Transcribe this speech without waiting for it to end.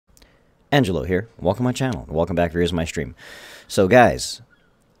Angelo here. Welcome to my channel. Welcome back to my stream. So guys,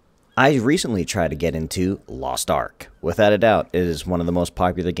 I recently tried to get into Lost Ark. Without a doubt, it is one of the most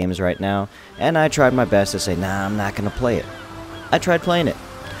popular games right now, and I tried my best to say, nah, I'm not going to play it. I tried playing it.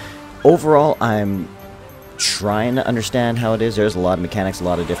 Overall, I'm trying to understand how it is. There's a lot of mechanics, a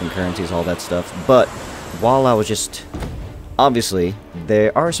lot of different currencies, all that stuff. But while I was just... Obviously,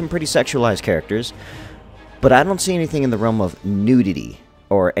 there are some pretty sexualized characters, but I don't see anything in the realm of nudity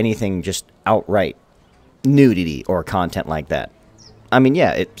or anything just outright nudity or content like that. I mean,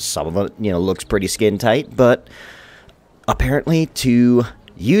 yeah, some of it, looks pretty skin tight, but apparently to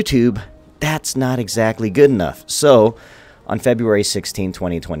YouTube, that's not exactly good enough. So, on February 16,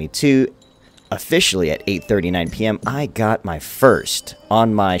 2022, officially at 8:39 p.m., I got my first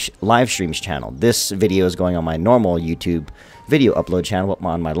on my live streams channel. This video is going on my normal YouTube video upload channel, but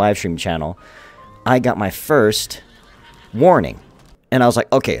on my live stream channel, I got my first warning. And I was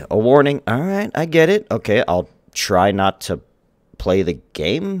like, okay, a warning, alright, I get it. Okay, I'll try not to play the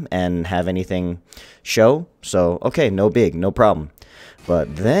game and have anything show. So, okay, no big, no problem.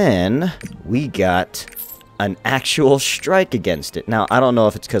 But then, we got an actual strike against it. Now, I don't know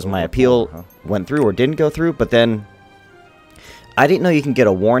if it's because my appeal went through or didn't go through, but then, I didn't know you can get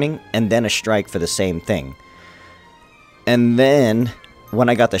a warning and then a strike for the same thing. And then, when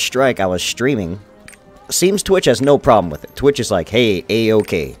I got the strike, I was streaming. Seems Twitch has no problem with it. Twitch is like, hey,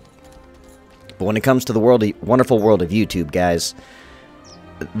 A-okay. But when it comes to the wonderful world of YouTube, guys,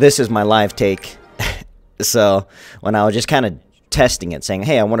 this is my live take. So, when I was just kind of testing it, saying,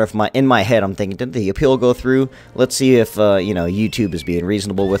 hey, I wonder if in my head, I'm thinking, did the appeal go through? Let's see if, YouTube is being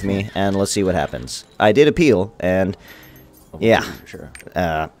reasonable with me, and let's see what happens. I did appeal, and, yeah. Sure.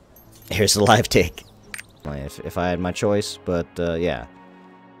 Here's the live take. If I had my choice, but, yeah.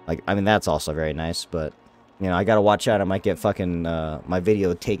 Like, I mean, that's also very nice, but... I gotta watch out. I might get fucking, my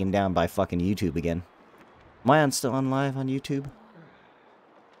video taken down by fucking YouTube again. Am I still on live on YouTube?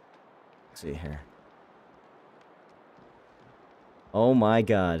 Let's see here. Oh my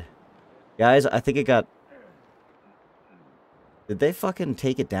god. Guys, I think it got... Did they fucking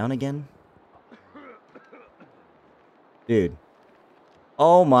take it down again? Dude.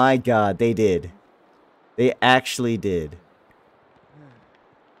 Oh my god, they did. They actually did.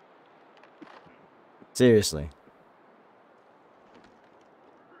 Seriously.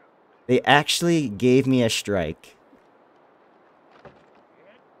 They actually gave me a strike.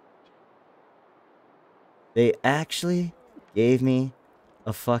 They actually gave me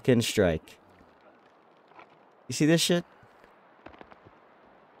a fucking strike. You see this shit?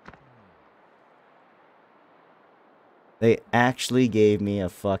 They actually gave me a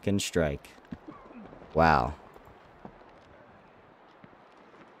fucking strike. Wow.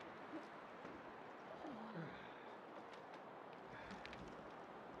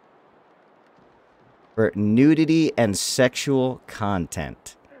 For nudity and sexual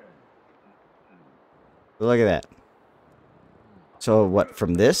content. Look at that. So what,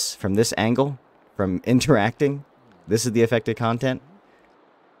 from this angle, from interacting, this is the affected content?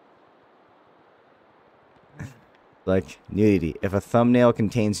 Like, nudity. If a thumbnail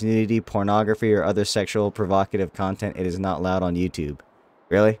contains nudity, pornography, or other sexual provocative content, it is not allowed on YouTube.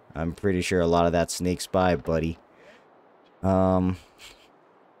 Really? I'm pretty sure a lot of that sneaks by, buddy.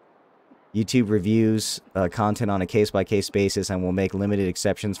 YouTube reviews content on a case-by-case basis and will make limited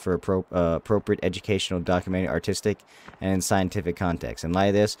exceptions for appropriate educational, documentary, artistic, and scientific context. In light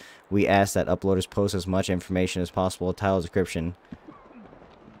of this, we ask that uploaders post as much information as possible, title, description.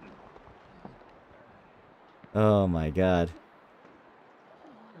 Oh my god.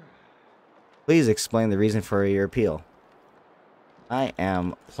 Please explain the reason for your appeal. I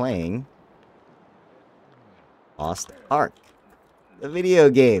am playing Lost Ark, the video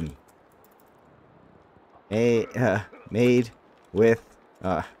game. Made with,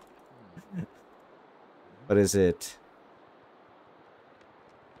 what is it?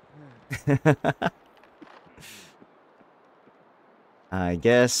 I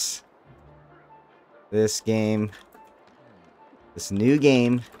guess this new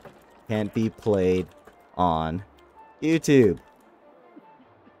game, can't be played on YouTube.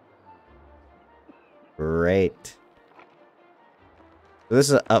 Great. So this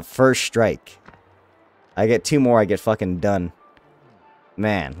is a first strike. I get 2 more, I get fucking done.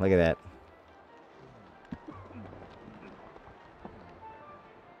 Man, look at that.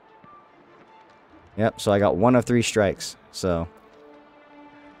 Yep, so I got 1 of 3 strikes, so.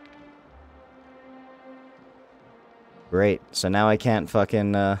 Great, so now I can't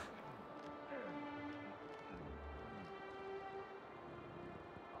fucking,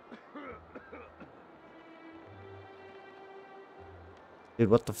 Dude,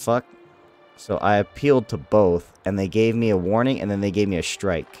 what the fuck? So I appealed to both, and they gave me a warning, and then they gave me a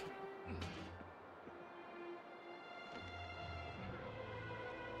strike.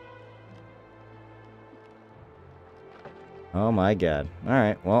 Oh my god.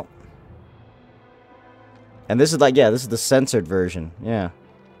 Alright, well. And this is like, yeah, this is the censored version. Yeah.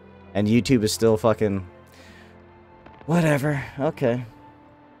 And YouTube is still fucking... Whatever. Okay.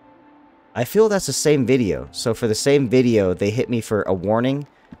 I feel that's the same video. So for the same video, they hit me for a warning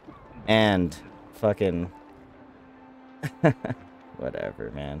and fucking...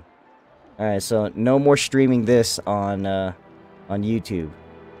 Whatever, man. Alright, so no more streaming this on YouTube.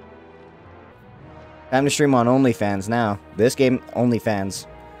 Time to stream on OnlyFans now. This game, OnlyFans.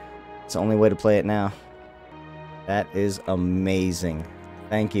 It's the only way to play it now. That is amazing.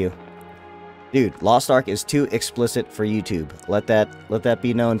 Thank you. Dude, Lost Ark is too explicit for YouTube. Let that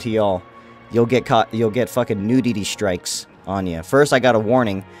be known to y'all. You'll get caught, you'll get fucking nudity strikes on you. First I got a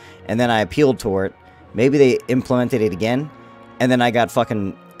warning, and then I appealed to it. Maybe they implemented it again, and then I got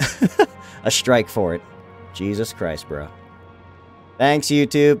fucking a strike for it. Jesus Christ, bro. Thanks,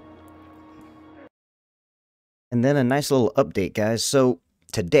 YouTube. And then a nice little update, guys. So,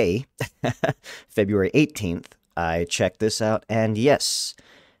 today, February 18th, I checked this out, and yes,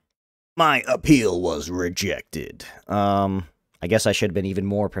 my appeal was rejected. I guess I should have been even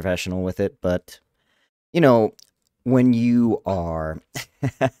more professional with it, but, you know, when you are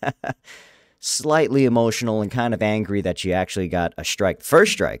slightly emotional and kind of angry that you actually got a strike,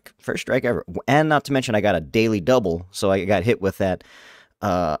 first strike ever, and not to mention I got a daily double, so I got hit with that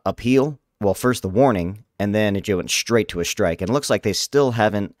appeal. Well, first the warning, and then it went straight to a strike. And it looks like they still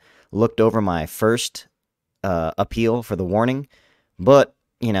haven't looked over my first appeal for the warning. But,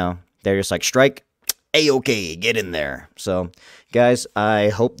 you know, they're just like, strike, A-okay, get in there. So, guys, I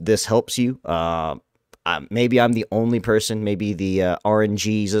hope this helps you. Maybe I'm the only person. Maybe the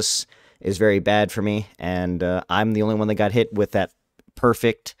RNGesus is very bad for me. And I'm the only one that got hit with that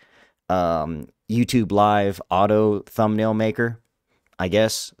perfect YouTube Live auto thumbnail maker, I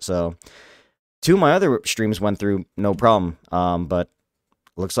guess. So... two of my other streams went through no problem, but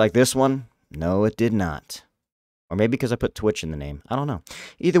looks like this one, no, it did not. Or maybe because I put Twitch in the name. I don't know.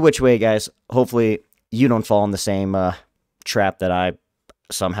 Either which way, guys, hopefully you don't fall in the same trap that I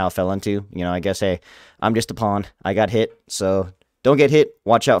somehow fell into. You know, I guess, hey, I'm just a pawn. I got hit, so don't get hit.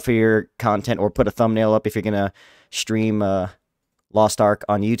 Watch out for your content, or put a thumbnail up if you're going to stream Lost Ark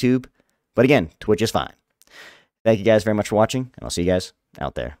on YouTube. But again, Twitch is fine. Thank you guys very much for watching, and I'll see you guys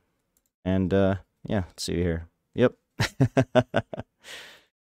out there. And, yeah, let's see here. Yep.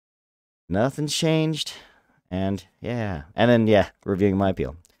 Nothing's changed. And, yeah. And then, yeah, reviewing my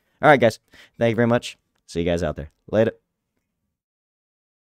appeal. Alright, guys. Thank you very much. See you guys out there. Later.